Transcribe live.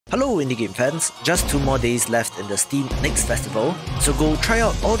Hello indie game fans, just 2 more days left in the Steam Next Festival, so go try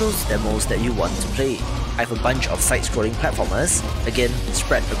out all those demos that you want to play. I have a bunch of side-scrolling platformers, again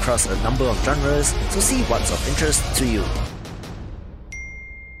spread across a number of genres, so see what's of interest to you.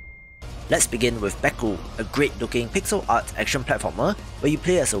 Let's begin with Baku, a great-looking pixel art action platformer where you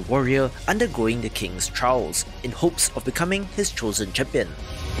play as a warrior undergoing the king's trials, in hopes of becoming his chosen champion.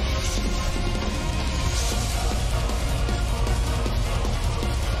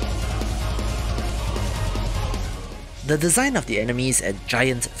 The design of the enemies and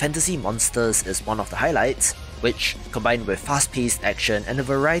giant fantasy monsters is one of the highlights, which, combined with fast-paced action and a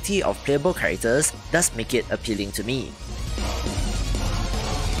variety of playable characters, does make it appealing to me.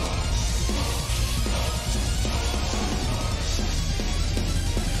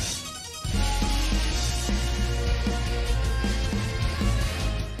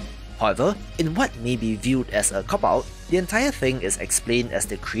 However, in what may be viewed as a cop-out, the entire thing is explained as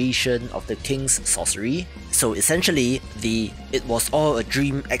the creation of the king's sorcery, so essentially the "it was all a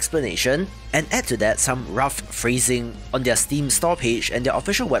dream" explanation, and add to that some rough phrasing on their Steam store page and their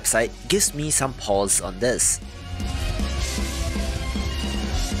official website gives me some pause on this.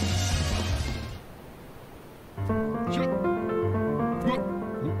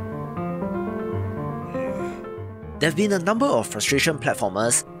 There have been a number of frustration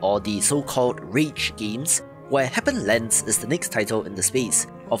platformers, or the so-called rage games, where Happen Lands is the next title in the space,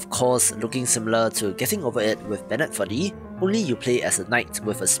 of course looking similar to Getting Over It with Bennett Foddy, only you play as a knight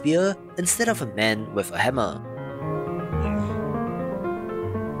with a spear instead of a man with a hammer.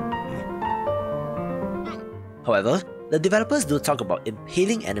 However, the developers do talk about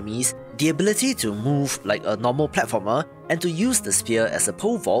impaling enemies, the ability to move like a normal platformer, and to use the spear as a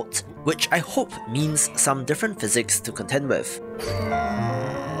pole vault, which I hope means some different physics to contend with.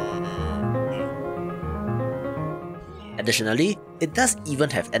 Additionally, it does even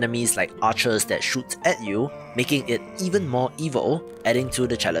have enemies like archers that shoot at you, making it even more evil, adding to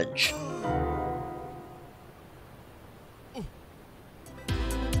the challenge.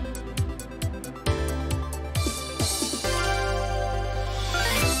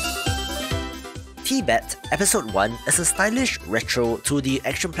 T-Bat Episode 1 is a stylish retro 2D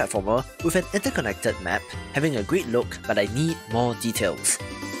action platformer with an interconnected map, having a great look, but I need more details.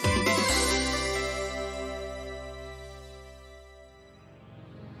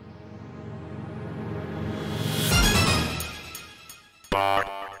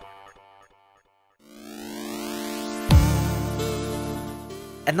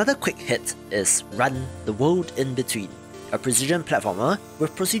 Another quick hit is Run, the World in Between, a precision platformer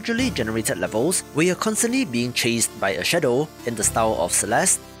with procedurally generated levels where you're constantly being chased by a shadow in the style of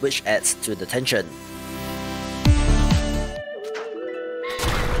Celeste, which adds to the tension.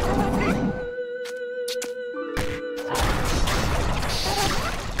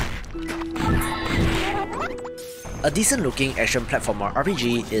 A decent-looking action platformer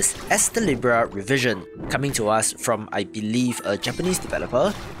RPG is Estelibra Revision, coming to us from, I believe, a Japanese developer,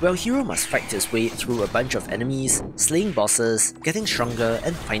 where a hero must fight his way through a bunch of enemies, slaying bosses, getting stronger,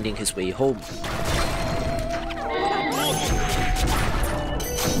 and finding his way home.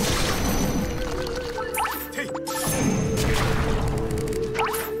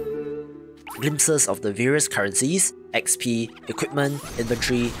 Glimpses of the various currencies, XP, equipment,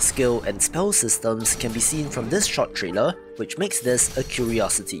 inventory, skill, and spell systems can be seen from this short trailer, which makes this a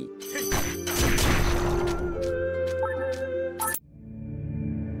curiosity.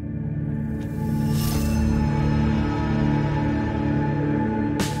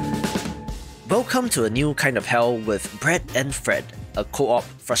 Welcome to a new kind of hell with Bread and Fred, a co-op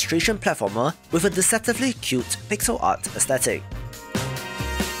frustration platformer with a deceptively cute pixel art aesthetic.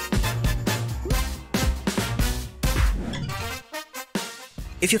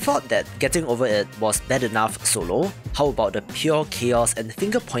 If you thought that Getting Over It was bad enough solo, how about the pure chaos and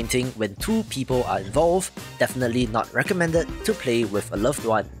finger-pointing when 2 people are involved? Definitely not recommended to play with a loved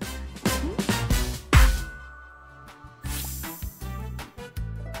one.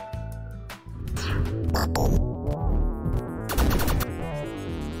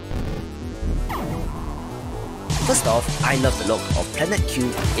 First off, I love the look of Planet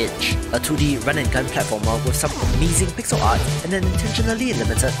Q Edge, a 2D run-and-gun platformer with some amazing pixel art and an intentionally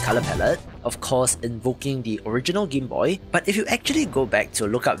limited colour palette, of course invoking the original Game Boy, but if you actually go back to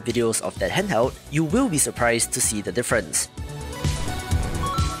look up videos of that handheld, you will be surprised to see the difference.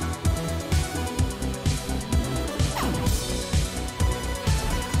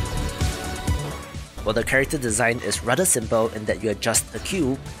 While the character design is rather simple in that you are just a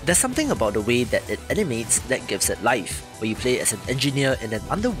cube, there's something about the way that it animates that gives it life, where you play as an engineer in an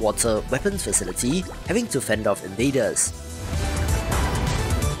underwater weapons facility, having to fend off invaders.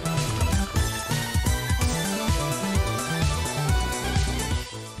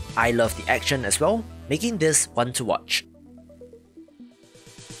 I love the action as well, making this one to watch.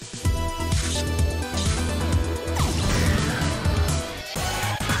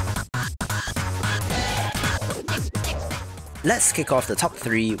 Let's kick off the top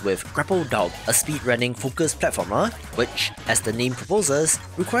 3 with Grapple Dog, a speedrunning focused platformer, which, as the name proposes,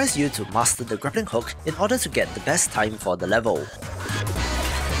 requires you to master the grappling hook in order to get the best time for the level.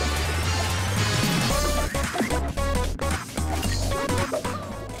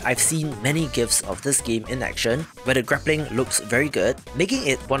 I've seen many GIFs of this game in action, where the grappling looks very good, making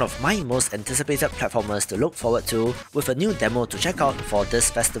it one of my most anticipated platformers to look forward to, with a new demo to check out for this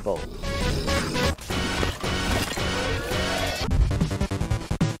festival.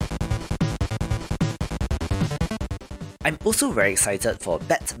 I'm also very excited for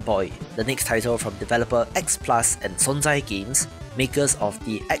Bat Boy, the next title from developer X Plus and Sonzai Games, makers of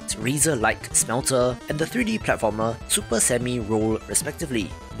the ActRaiser-like Smelter and the 3D platformer Super Semi Roll respectively,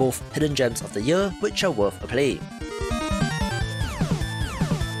 both hidden gems of the year which are worth a play.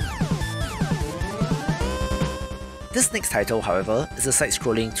 This next title, however, is a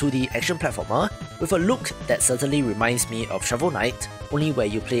side-scrolling 2D action platformer with a look that certainly reminds me of Shovel Knight, only where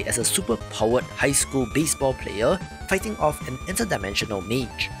you play as a super-powered high school baseball player fighting off an interdimensional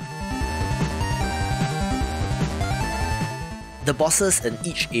mage. The bosses in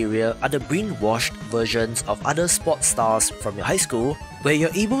each area are the brainwashed versions of other sports stars from your high school, where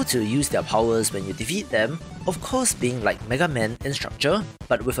you're able to use their powers when you defeat them, of course being like Mega Man in structure,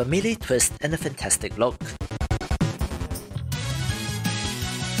 but with a melee twist and a fantastic look.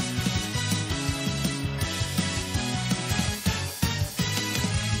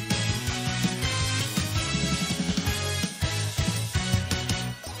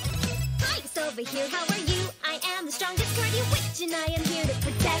 Here, how are you? I am the strongest guardian witch and I am here to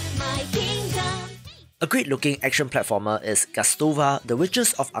protect my kingdom. A great looking action platformer is Gastova, The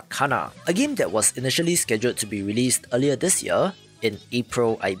Witches of Arcana, a game that was initially scheduled to be released earlier this year, in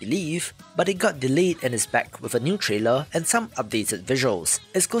April I believe, but it got delayed and is back with a new trailer and some updated visuals.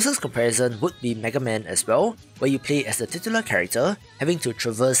 Its closest comparison would be Mega Man as well, where you play as the titular character, having to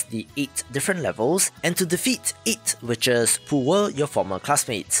traverse the 8 different levels and to defeat 8 witches who were your former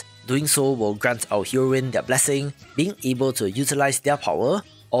classmates. Doing so will grant our heroine their blessing, being able to utilize their power,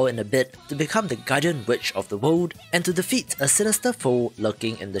 all in a bid to become the guardian witch of the world and to defeat a sinister foe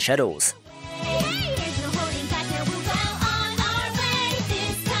lurking in the shadows.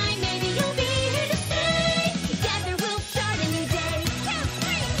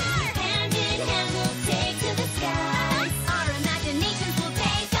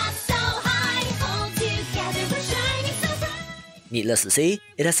 Needless to say,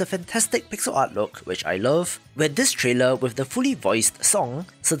 it has a fantastic pixel art look which I love, where this trailer with the fully voiced song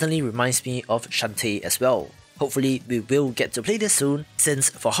certainly reminds me of Shantae as well. Hopefully we will get to play this soon, since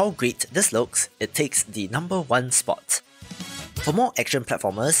for how great this looks, it takes the #1 spot. For more action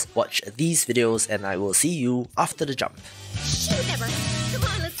platformers, watch these videos and I will see you after the jump. Shoot, never. Come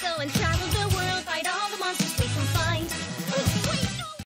on, let's go and travel the world, fight all the monsters we can find.